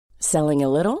Selling a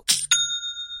little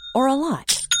or a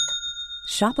lot?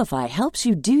 Shopify helps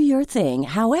you do your thing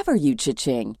however you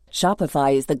cha-ching.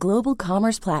 Shopify is the global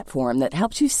commerce platform that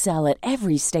helps you sell at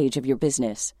every stage of your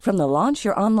business. From the launch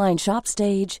your online shop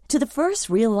stage to the first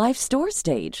real-life store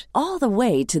stage, all the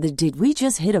way to the did we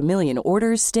just hit a million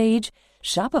orders stage.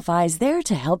 Shopify is there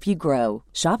to help you grow.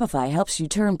 Shopify helps you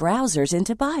turn browsers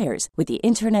into buyers with the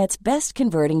internet's best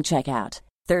converting checkout.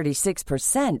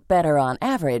 36% better on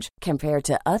average compared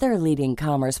to other leading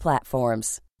commerce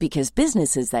platforms. Because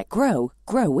businesses that grow,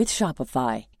 grow with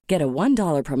Shopify. Get a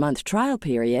 $1 per month trial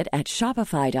period at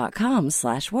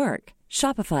shopify.com/work.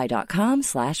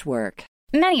 Shopify.com/work.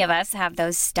 Many of us have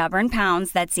those stubborn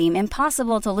pounds that seem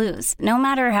impossible to lose, no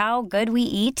matter how good we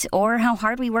eat or how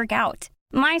hard we work out.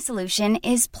 My solution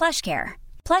is PlushCare.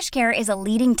 PlushCare is a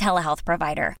leading telehealth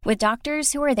provider with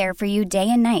doctors who are there for you day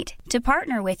and night to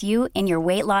partner with you in your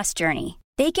weight loss journey.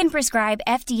 They can prescribe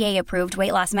FDA-approved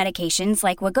weight loss medications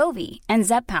like Wegovy and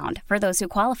Zepbound for those who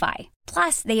qualify.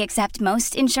 Plus, they accept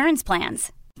most insurance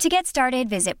plans. To get started,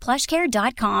 visit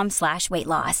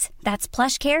plushcare.com/weightloss. That's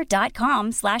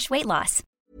plushcare.com/weightloss.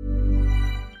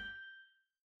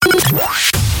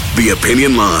 The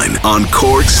Opinion Line on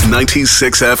Cork's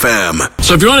 96 FM.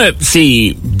 So if you want to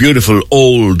see beautiful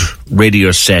old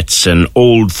radio sets and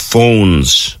old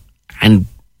phones and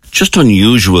just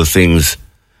unusual things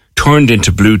turned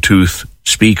into Bluetooth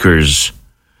speakers,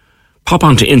 pop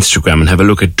onto Instagram and have a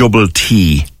look at Double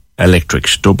T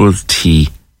Electrics. Double T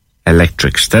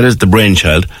Electrics. That is the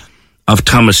brainchild of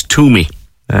Thomas Toomey.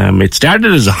 It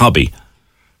started as a hobby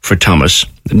for Thomas.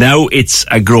 Now it's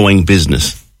a growing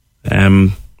business.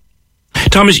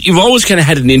 Thomas, you've always kind of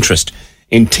had an interest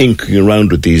in tinkering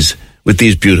around with these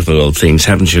beautiful old things,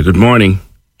 haven't you? Good morning.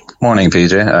 Morning,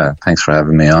 PJ. Thanks for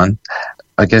having me on.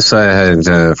 I guess I had,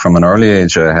 from an early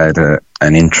age, I had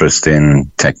an interest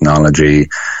in technology,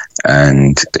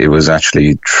 and it was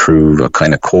actually through a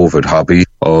kind of COVID hobby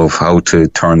of how to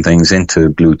turn things into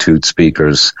Bluetooth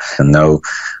speakers. And now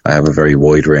I have a very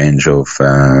wide range of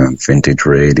vintage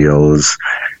radios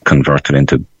converted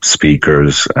into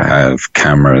speakers. I have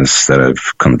cameras that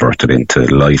I've converted into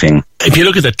lighting. If you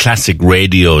look at the classic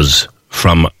radios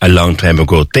from a long time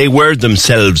ago, they were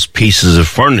themselves pieces of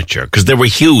furniture because they were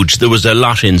huge. There was a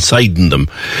lot inside in them.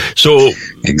 So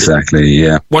exactly,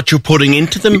 yeah. What you're putting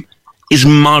into them is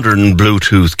modern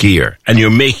Bluetooth gear, and you're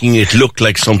making it look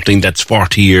like something that's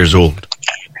 40 years old.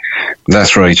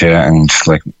 That's right, yeah. And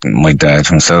like my dad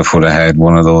himself would have had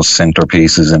one of those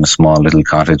centerpieces in a small little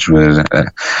cottage with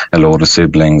a load of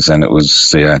siblings, and it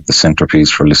was the centerpiece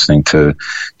for listening to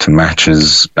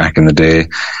matches back in the day.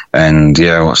 And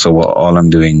so all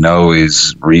I'm doing now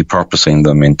is repurposing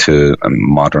them into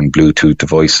modern Bluetooth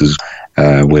devices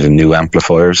with a new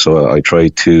amplifier. So I try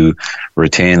to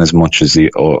retain as much as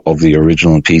of the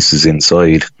original pieces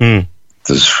inside.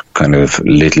 There's kind of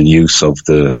little use of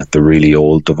the really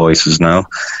old devices now.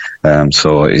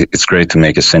 So it's great to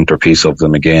make a centerpiece of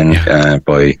them again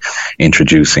by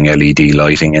introducing LED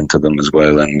lighting into them as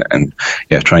well, and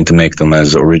trying to make them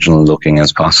as original looking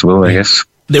as possible, I guess.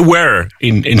 They were,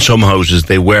 in some houses,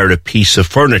 they were a piece of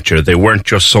furniture. They weren't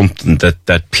just something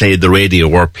that played the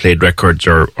radio or played records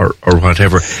or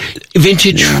whatever.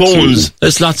 Vintage phones,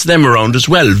 there's lots of them around as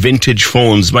well. Vintage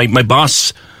phones. My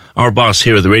boss, our boss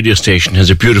here at the radio station, has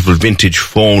a beautiful vintage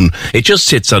phone. It just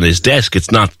sits on his desk. It's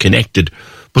not connected.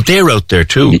 But they're out there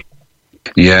too.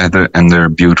 Yeah, they're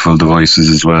beautiful devices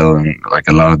as well. And like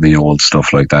a lot of the old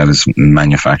stuff like that is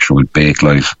manufactured with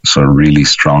bakelite, so really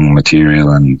strong material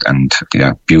and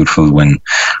beautiful when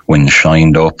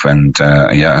shined up. And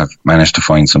I've managed to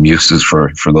find some uses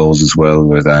for those as well,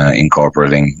 with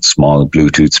incorporating small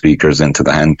Bluetooth speakers into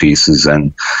the handpieces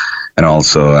and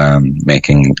also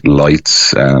making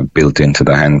lights built into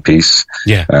the handpiece.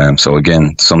 Yeah. So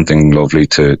again, something lovely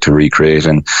to recreate.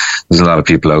 And there's a lot of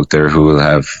people out there who will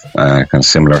have kind of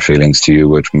similar feelings to you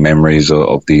with memories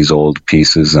of these old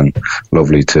pieces, and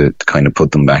lovely to kind of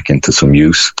put them back into some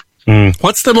use.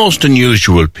 What's the most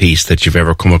unusual piece that you've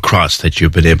ever come across that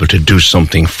you've been able to do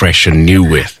something fresh and new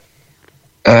with?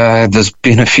 There's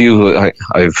been a few.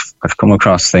 I've come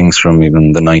across things from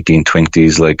even the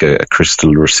 1920s, like a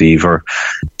crystal receiver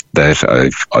that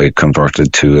I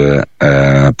converted to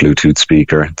a Bluetooth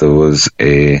speaker. There was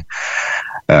I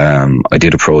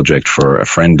did a project for a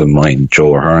friend of mine,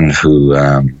 Joe Ahern, who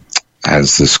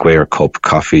has the Square Cup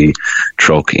coffee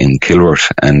truck in Kilworth,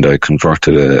 and I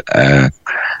converted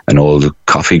an old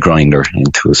coffee grinder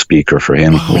into a speaker for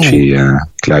him, which he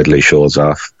gladly shows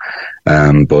off.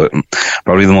 But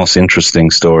probably the most interesting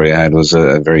story I had was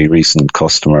a very recent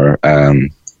customer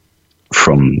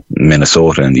from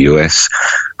Minnesota in the US,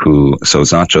 so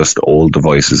it's not just old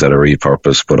devices that are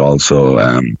repurposed, but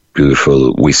also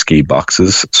beautiful whiskey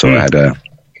boxes. So I had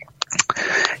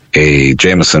a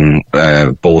Jameson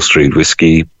Bow Street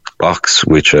whiskey box,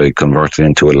 which I converted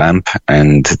into a lamp,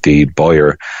 and the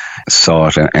buyer saw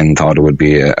it and thought it would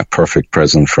be a perfect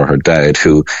present for her dad,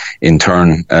 who in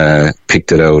turn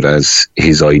picked it out as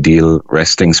his ideal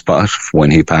resting spot when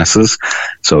he passes.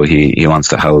 So he wants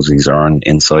to house his urn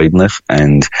inside it,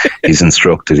 and he's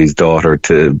instructed his daughter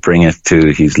to bring it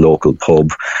to his local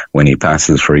pub when he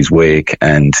passes for his wake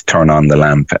and turn on the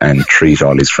lamp and treat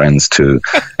all his friends to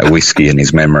a whiskey in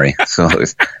his memory.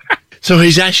 So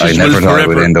his ashes I never will thought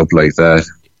forever... it would end up like that.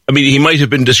 I mean, he might have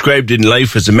been described in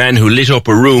life as a man who lit up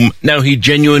a room. Now he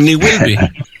genuinely will be.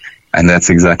 And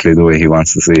that's exactly the way he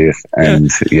wants to see it.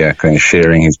 And kind of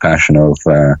sharing his passion of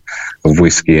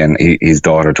whiskey. And his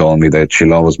daughter told me that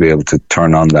she'll always be able to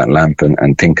turn on that lamp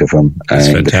and think of him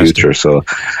in the future. So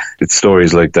it's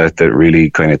stories like that that really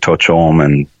kind of touch home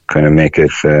and kind of make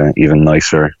it even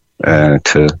nicer.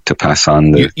 To pass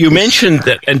on. You mentioned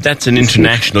that, and that's an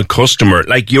international customer.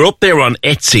 Like, you're up there on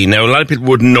Etsy. Now, a lot of people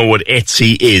wouldn't know what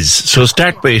Etsy is. So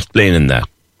start by explaining that.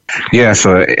 Yeah,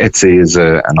 so Etsy is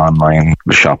an online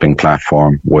shopping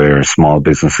platform where small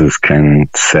businesses can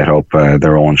set up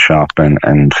their own shop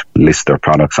and list their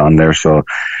products on there. So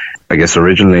I guess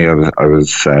originally I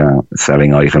was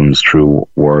selling items through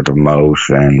word of mouth,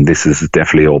 and this has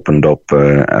definitely opened up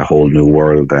a whole new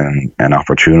world and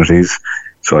opportunities.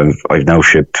 So I've now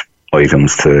shipped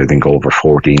items to, I think, over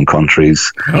 14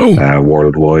 countries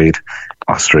worldwide,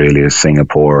 Australia,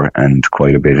 Singapore, and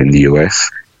quite a bit in the US.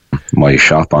 My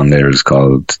shop on there is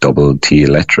called Double T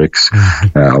Electrics.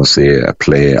 Obviously a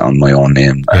play on my own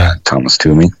name, Thomas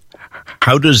Toomey.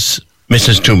 How does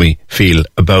Mrs. Toomey feel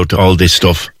about all this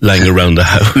stuff lying around the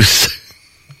house?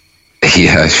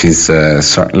 Yeah, she's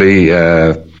certainly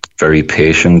very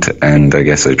patient, and I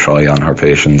guess I try on her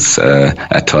patience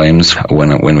at times.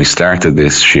 When we started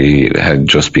this, she had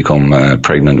just become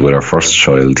pregnant with our first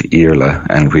child, Irla,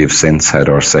 and we've since had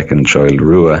our second child,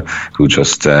 Rua, who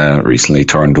just recently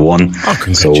turned 1.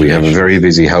 So we have a very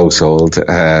busy household.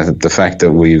 The fact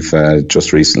that we've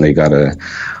just recently got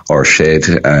our shed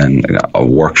and a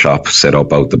workshop set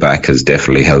up out the back has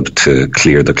definitely helped to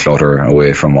clear the clutter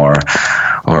away from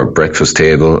our breakfast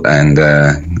table, and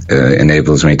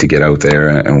enables me to get out there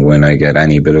and when I get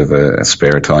any bit of a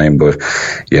spare time. But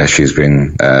yeah,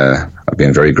 I've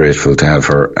been very grateful to have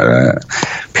her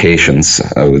patience,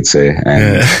 I would say,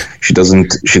 and she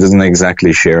doesn't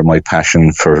exactly share my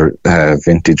passion for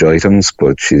vintage items,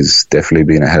 but she's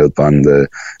definitely been a help on the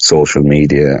social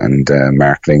media and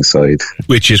marketing side,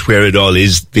 which is where it all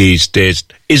is these days.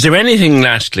 Is there anything,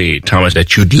 lastly, Thomas,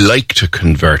 that you'd like to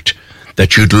convert,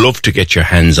 that you'd love to get your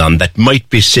hands on, that might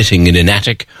be sitting in an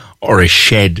attic or a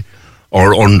shed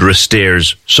or under a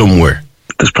stairs somewhere?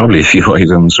 There's probably a few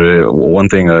items. One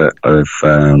thing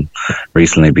I've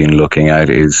recently been looking at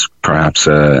is perhaps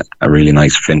a really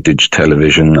nice vintage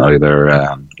television,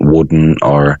 either wooden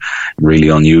or really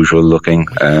unusual looking.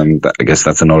 I guess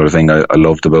that's another thing I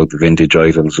loved about the vintage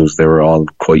items, was they were all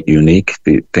quite unique.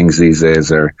 The things these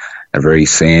days are very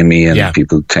samey, and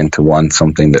people tend to want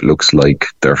something that looks like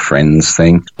their friend's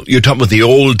thing. You're talking about the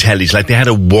old tellies, like they had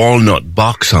a walnut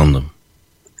box on them.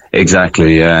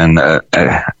 Exactly, yeah, and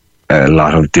a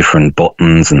lot of different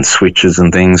buttons and switches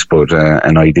and things, but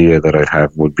an idea that I'd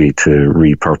have would be to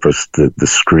repurpose the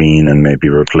screen and maybe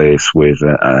replace with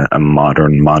a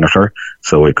modern monitor,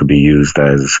 so it could be used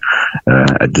as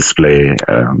a display,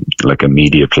 like a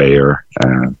media player.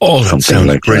 That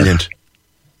sounds brilliant.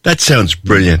 That sounds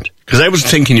brilliant. Because I was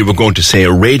thinking you were going to say a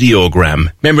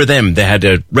radiogram. Remember them? They had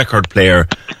a record player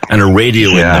and a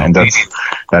radio in them. Yeah, and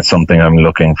that's something I'm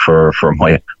looking for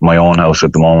my own house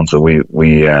at the moment. So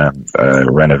we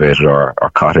renovated our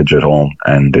cottage at home,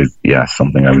 and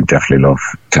something I would definitely love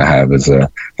to have is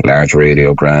a large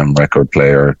radiogram, record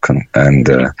player, and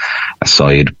a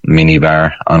side mini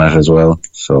bar on it as well.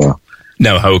 So.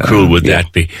 Now, how cool would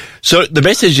that be? So the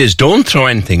message is, don't throw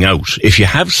anything out. If you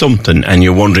have something and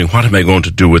you're wondering, what am I going to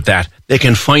do with that? They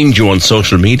can find you on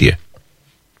social media.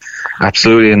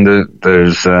 Absolutely, and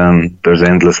there's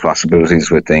endless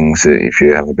possibilities with things if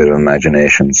you have a bit of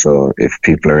imagination. So if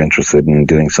people are interested in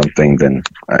doing something, then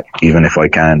even if I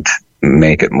can't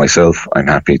make it myself, I'm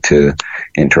happy to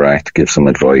interact, give some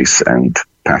advice, and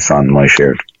pass on my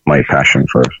passion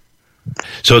for it.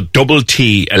 So Double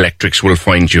T Electrics will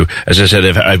find you. As I said,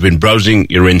 I've been browsing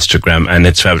your Instagram, and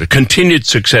it's fabulous. Continued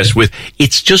success with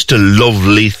it's just a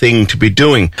lovely thing to be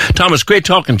doing. Thomas, great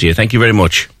talking to you. Thank you very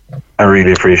much. I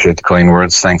really appreciate the kind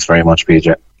words. Thanks very much,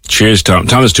 PJ. Cheers,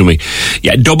 Thomas to me.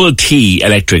 Yeah, Double T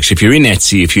Electrics. If you're in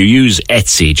Etsy, if you use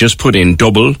Etsy, just put in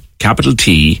double, capital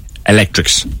T,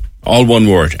 Electrics. All one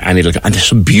word. And there's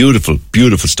some beautiful,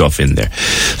 beautiful stuff in there.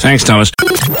 Thanks, Thomas.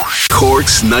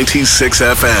 Cork's 96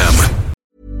 FM.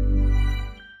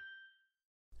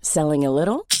 Selling a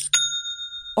little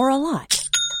or a lot?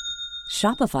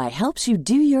 Shopify helps you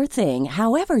do your thing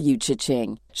however you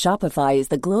cha-ching. Shopify is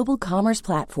the global commerce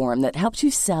platform that helps you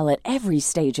sell at every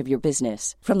stage of your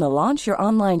business. From the launch your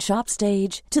online shop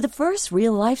stage to the first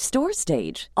real-life store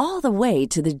stage, all the way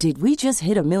to the did we just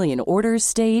hit a million orders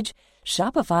stage.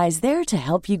 Shopify is there to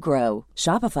help you grow.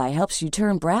 Shopify helps you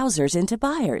turn browsers into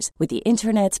buyers with the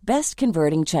internet's best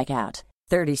converting checkout.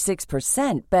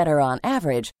 36% better on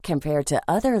average compared to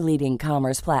other leading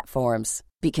commerce platforms.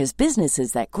 Because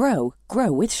businesses that grow,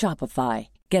 grow with Shopify.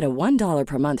 Get a $1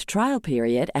 per month trial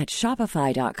period at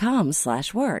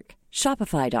shopify.com/work.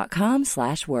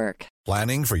 Shopify.com/work.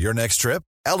 Planning for your next trip?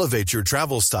 Elevate your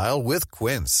travel style with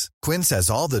Quince. Quince has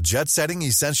all the jet-setting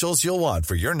essentials you'll want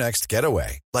for your next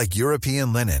getaway, like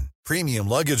European linen, premium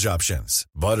luggage options,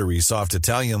 buttery soft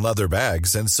Italian leather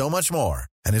bags, and so much more.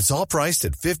 And it's all priced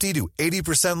at 50 to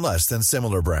 80% less than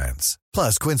similar brands.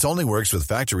 Plus, Quince only works with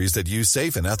factories that use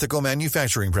safe and ethical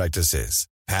manufacturing practices.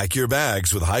 Pack your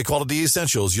bags with high-quality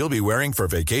essentials you'll be wearing for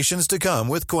vacations to come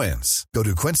with Quince. Go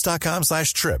to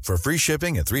quince.com/trip for free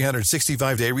shipping and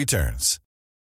 365-day returns.